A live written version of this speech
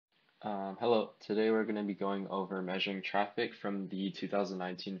Hello, today we're going to be going over measuring traffic from the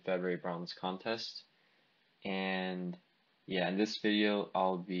 2019 February Bronze Contest. And yeah, in this video,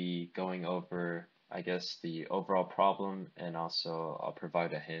 I'll be going over, I guess, the overall problem, and also I'll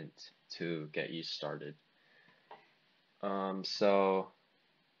provide a hint to get you started. The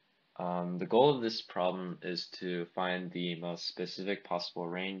goal of this problem is to find the most specific possible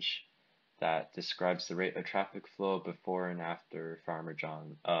range that describes the rate of traffic flow before and after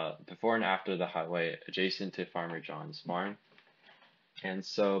before and after the highway adjacent to Farmer John's barn. And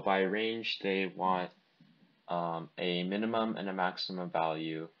so by range, they want a minimum and a maximum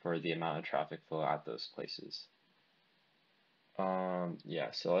value for the amount of traffic flow at those places.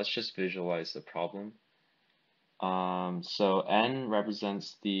 Yeah, so let's just visualize the problem. So N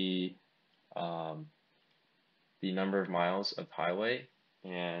represents um, the number of miles of highway,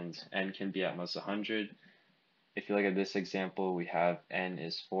 and N can be at most 100. If you look at this example, we have N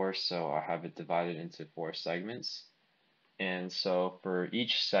is 4, so I have it divided into 4 segments. And so for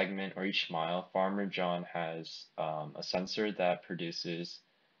each segment or each mile, Farmer John has a sensor that produces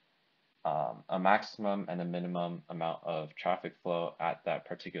a maximum and a minimum amount of traffic flow at that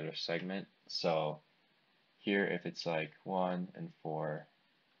particular segment. So here, if it's like 1 and 4,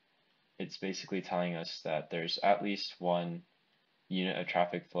 it's basically telling us that there's at least 1 unit of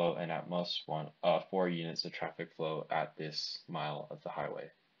traffic flow and at most 4 units of traffic flow at this mile of the highway.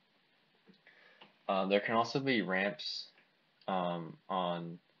 There can also be ramps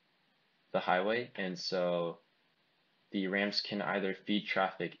on the highway, and so the ramps can either feed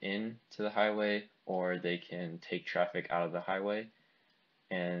traffic in to the highway or they can take traffic out of the highway.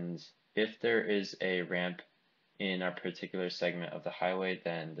 And if there is a ramp in a particular segment of the highway,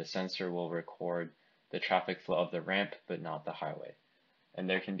 then the sensor will record the traffic flow of the ramp but not the highway. And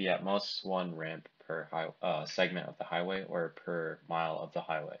there can be at most 1 ramp per segment of the highway or per mile of the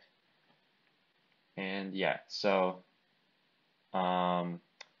highway. And yeah, so our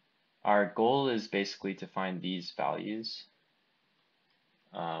goal is basically to find these values,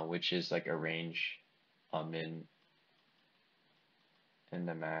 which is like a range, a min, and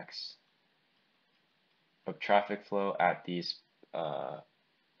the max of traffic flow at these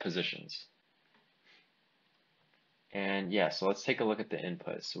positions. And yeah, so let's take a look at the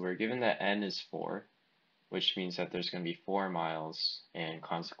input. So we're given that N is 4, which means that there's going to be 4 miles and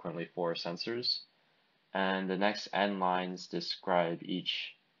consequently 4 sensors. And the next N lines describe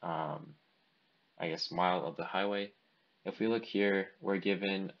each, I guess, mile of the highway. If we look here, we're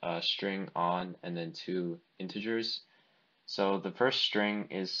given a string on and then 2 integers. So the first string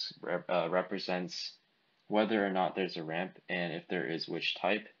represents whether or not there's a ramp and if there is, which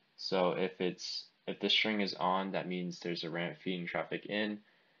type. So if the string is on, that means there's a ramp feeding traffic in.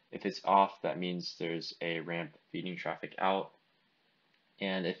 If it's off, that means there's a ramp feeding traffic out.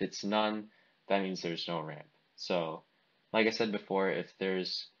 And if it's none, that means there's no ramp. So like I said before, if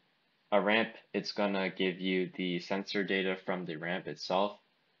there's a ramp, it's gonna give you the sensor data from the ramp itself.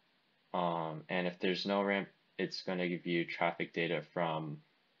 And if there's no ramp, it's gonna give you traffic data from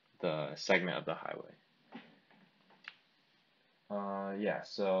the segment of the highway. Yeah,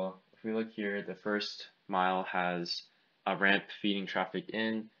 so if we look here, the first mile has a ramp feeding traffic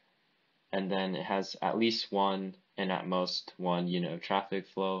in, and then it has at least 1 and at most 1 unit of traffic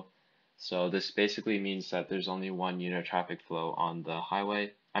flow. So this basically means that there's only 1 unit of traffic flow on the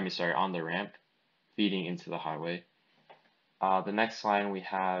on the ramp feeding into the highway. The next line we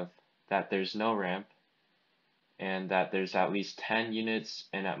have that there's no ramp and that there's at least 10 units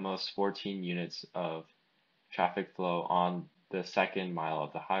and at most 14 units of traffic flow on the second mile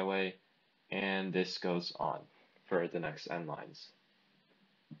of the highway, and this goes on for the next N lines.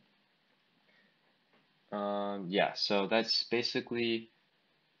 Yeah, so that's basically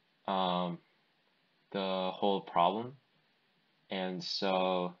the whole problem. And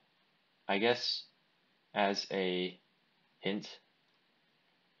so I guess as a hint,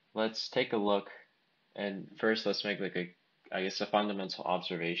 let's take a look, and first let's make like a fundamental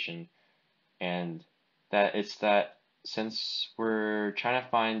observation, and that since we're trying to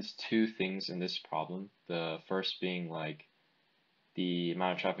find 2 things in this problem, the first being like the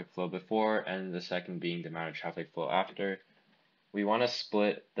amount of traffic flow before and the second being the amount of traffic flow after, we want to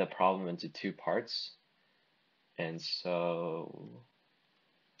split the problem into 2 parts. And so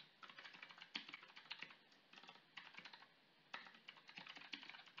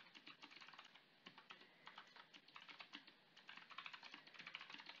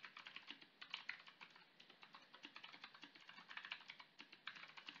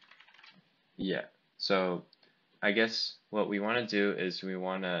yeah, so I guess what we want to do is we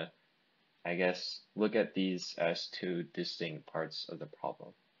want to, I guess, look at these as 2 distinct parts of the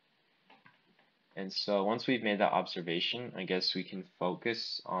problem. And so once we've made that observation, I guess we can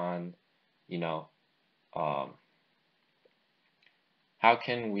focus on, you know, um, how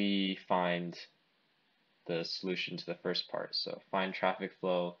can we find the solution to the first part? So find traffic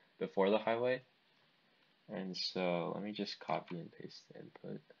flow before the highway. And so let me just copy and paste the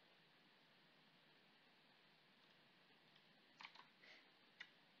input.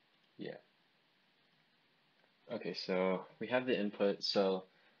 Yeah. Okay, so we have the input.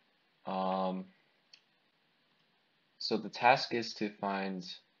 Um, so the task is to find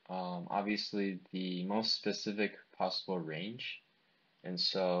obviously the most specific possible range. And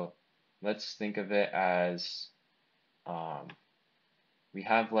so let's think of it as um, we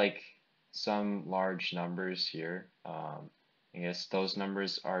have like some large numbers here. I guess those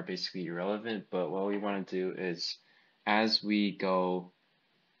numbers are basically irrelevant, but what we want to do is as we go,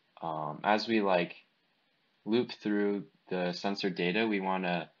 as we like loop through the sensor data, we want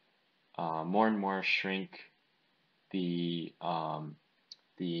to more and more shrink the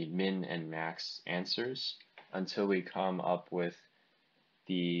the min and max answers until we come up with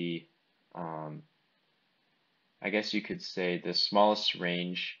the I guess you could say the smallest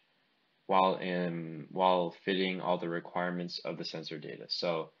range while fitting all the requirements of the sensor data.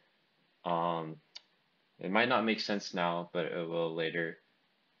 So um, it might not make sense now, but it will later.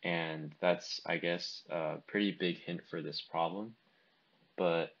 And that's, I guess, a pretty big hint for this problem.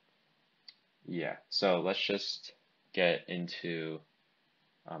 But yeah, so let's just get into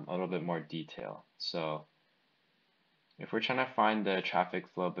a little bit more detail. So if we're trying to find the traffic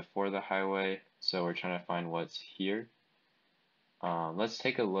flow before the highway, so we're trying to find what's here, let's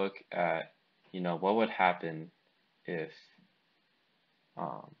take a look at, what would happen if,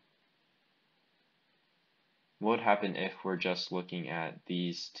 um, what would happen if we're just looking at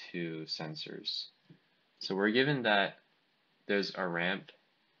these two sensors. So we're given that there's a ramp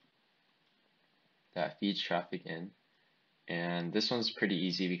that feeds traffic in, and this one's pretty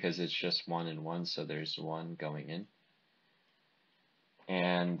easy because it's just 1 and 1, so there's 1 going in.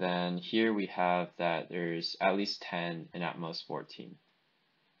 And then here we have that there's at least 10 and at most 14.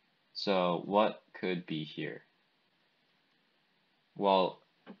 So what could be here? Well,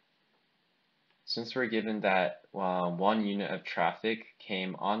 since we're given that 1 unit of traffic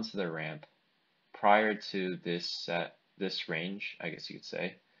came onto the ramp prior to this range, I guess you could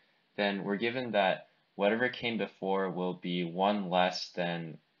say, then we're given that whatever came before will be 1 less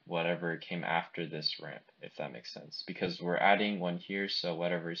than whatever came after this ramp, if that makes sense. Because we're adding 1 here, so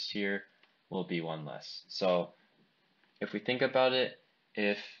whatever's here will be 1 less. So if we think about it,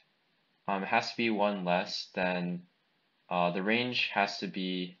 if it has to be 1 less, then the range has to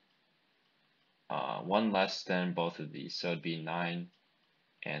be 1 less than both of these, so it'd be 9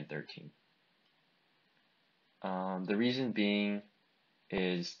 and 13. The reason being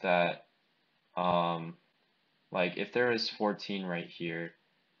is that like if there is 14 right here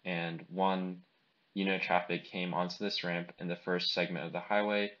and 1 unit of traffic came onto this ramp in the first segment of the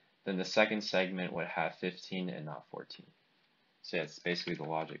highway, then the second segment would have 15 and not 14. So yeah, it's basically the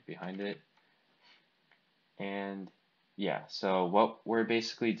logic behind it. And yeah, so what we're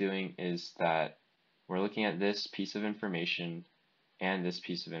basically doing is that we're looking at this piece of information and this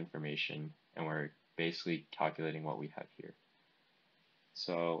piece of information, and we're basically calculating what we have here.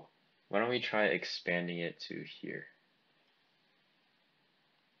 So why don't we try expanding it to here?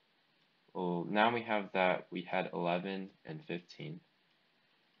 Well, now we have that we had 11 and 15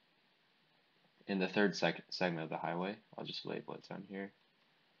 in the third segment of the highway. I'll just label it down here.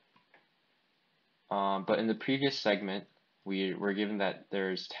 But in the previous segment, we were given that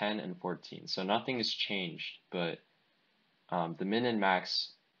there's 10 and 14. So nothing has changed, but the min and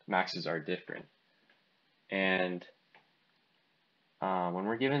maxes are different. And when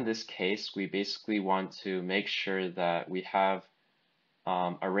we're given this case, we basically want to make sure that we have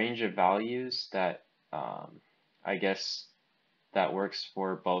a range of values that I guess that works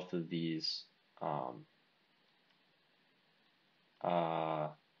for both of these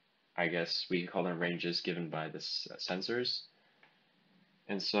I guess we call them ranges given by the sensors.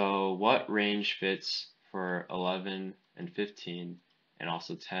 And so what range fits for 11 and 15 and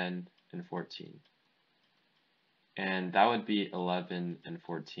also 10 and 14? And that would be 11 and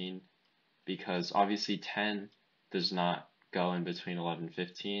 14 because obviously 10 does not go in between 11 and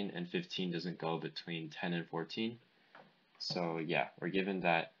 15 and 15 doesn't go between 10 and 14. So yeah, we're given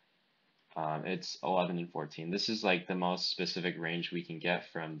that it's 11 and 14. This is like the most specific range we can get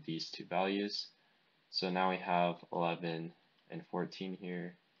from these two values. So now we have 11 and 14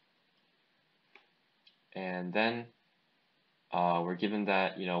 here. And then we're given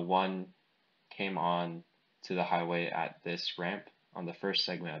that, 1 came on to the highway at this ramp on the first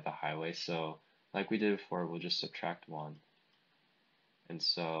segment of the highway. So like we did before, we'll just subtract 1. And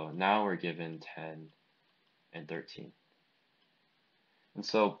so now we're given 10 and 13. And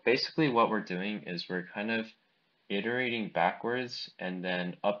so basically what we're doing is we're kind of iterating backwards and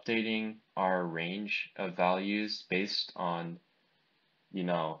then updating our range of values based on,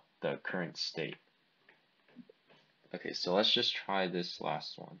 the current state. Okay, so let's just try this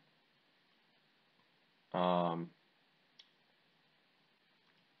last one.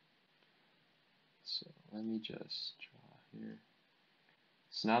 So let me just draw here.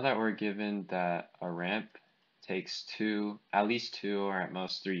 So now that we're given that a ramp takes at least two or at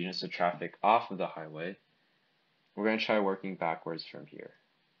most 3 units of traffic off of the highway, we're going to try working backwards from here.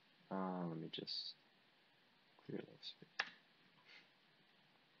 Let me just clear this.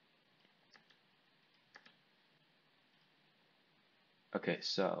 Okay,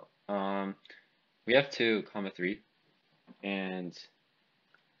 so we have 2, 3, and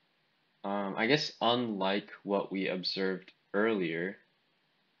I guess unlike what we observed earlier,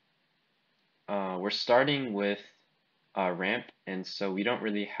 we're starting with a ramp, and so we don't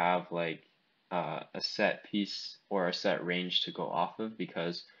really have like a set piece or a set range to go off of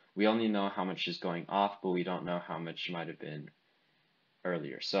because we only know how much is going off, but we don't know how much might have been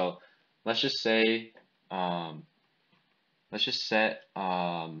earlier. So let's just say, let's just set,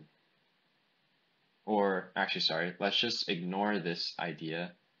 or actually, sorry, let's just ignore this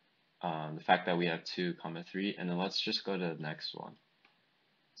idea, the fact that we have 2, 3, and then let's just go to the next one.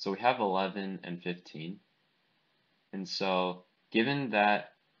 So we have 11 and 15. And so given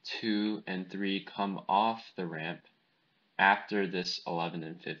that 2 and 3 come off the ramp after this 11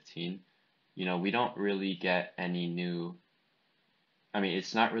 and 15, we don't really get any new,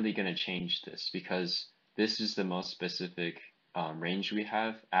 it's not really going to change this because this is the most specific range we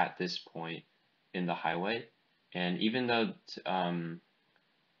have at this point in the highway. And even though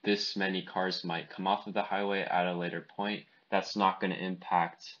this many cars might come off of the highway at a later point, that's not going to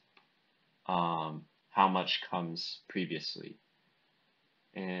impact how much comes previously.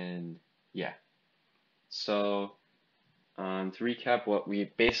 And yeah, so to recap, what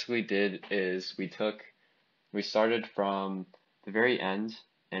we basically did is we started from the very end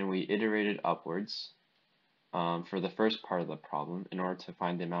and we iterated upwards for the first part of the problem in order to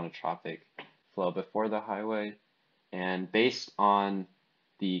find the amount of traffic flow before the highway. And based on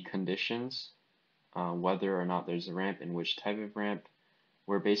the conditions, whether or not there's a ramp and which type of ramp,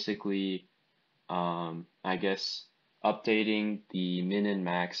 we're basically, I guess, updating the min and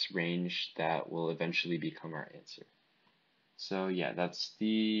max range that will eventually become our answer. So yeah, that's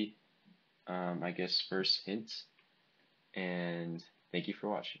the, I guess, first hint, and thank you for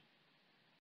watching.